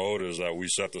to promote is that we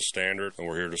set the standard, and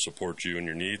we're here to support you and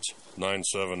your needs.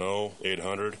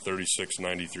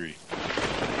 970-800-3693.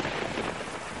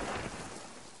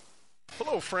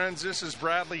 Hello, friends. This is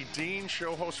Bradley Dean,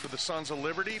 show host for the Sons of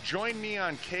Liberty. Join me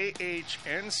on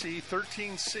KHNC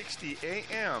 1360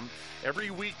 AM every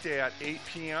weekday at 8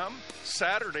 p.m.,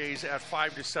 Saturdays at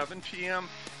 5 to 7 p.m.,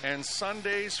 and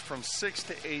Sundays from 6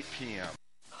 to 8 p.m.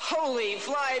 Holy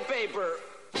flypaper!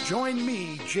 Join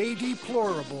me, J.D.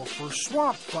 Plorable, for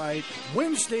Swamp Fight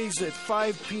Wednesdays at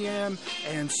 5 p.m.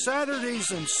 and Saturdays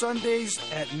and Sundays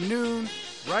at noon,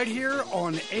 right here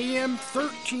on AM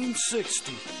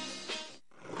 1360.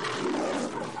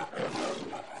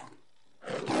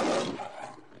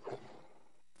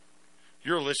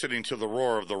 You're listening to the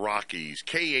Roar of the Rockies,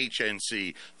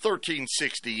 KHNC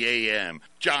 1360 AM,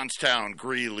 Johnstown,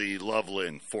 Greeley,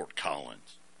 Loveland, Fort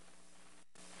Collins.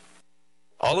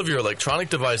 All of your electronic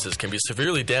devices can be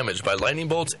severely damaged by lightning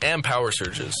bolts and power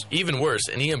surges. Even worse,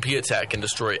 an EMP attack can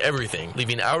destroy everything,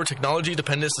 leaving our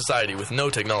technology-dependent society with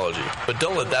no technology. But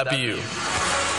don't let that be you.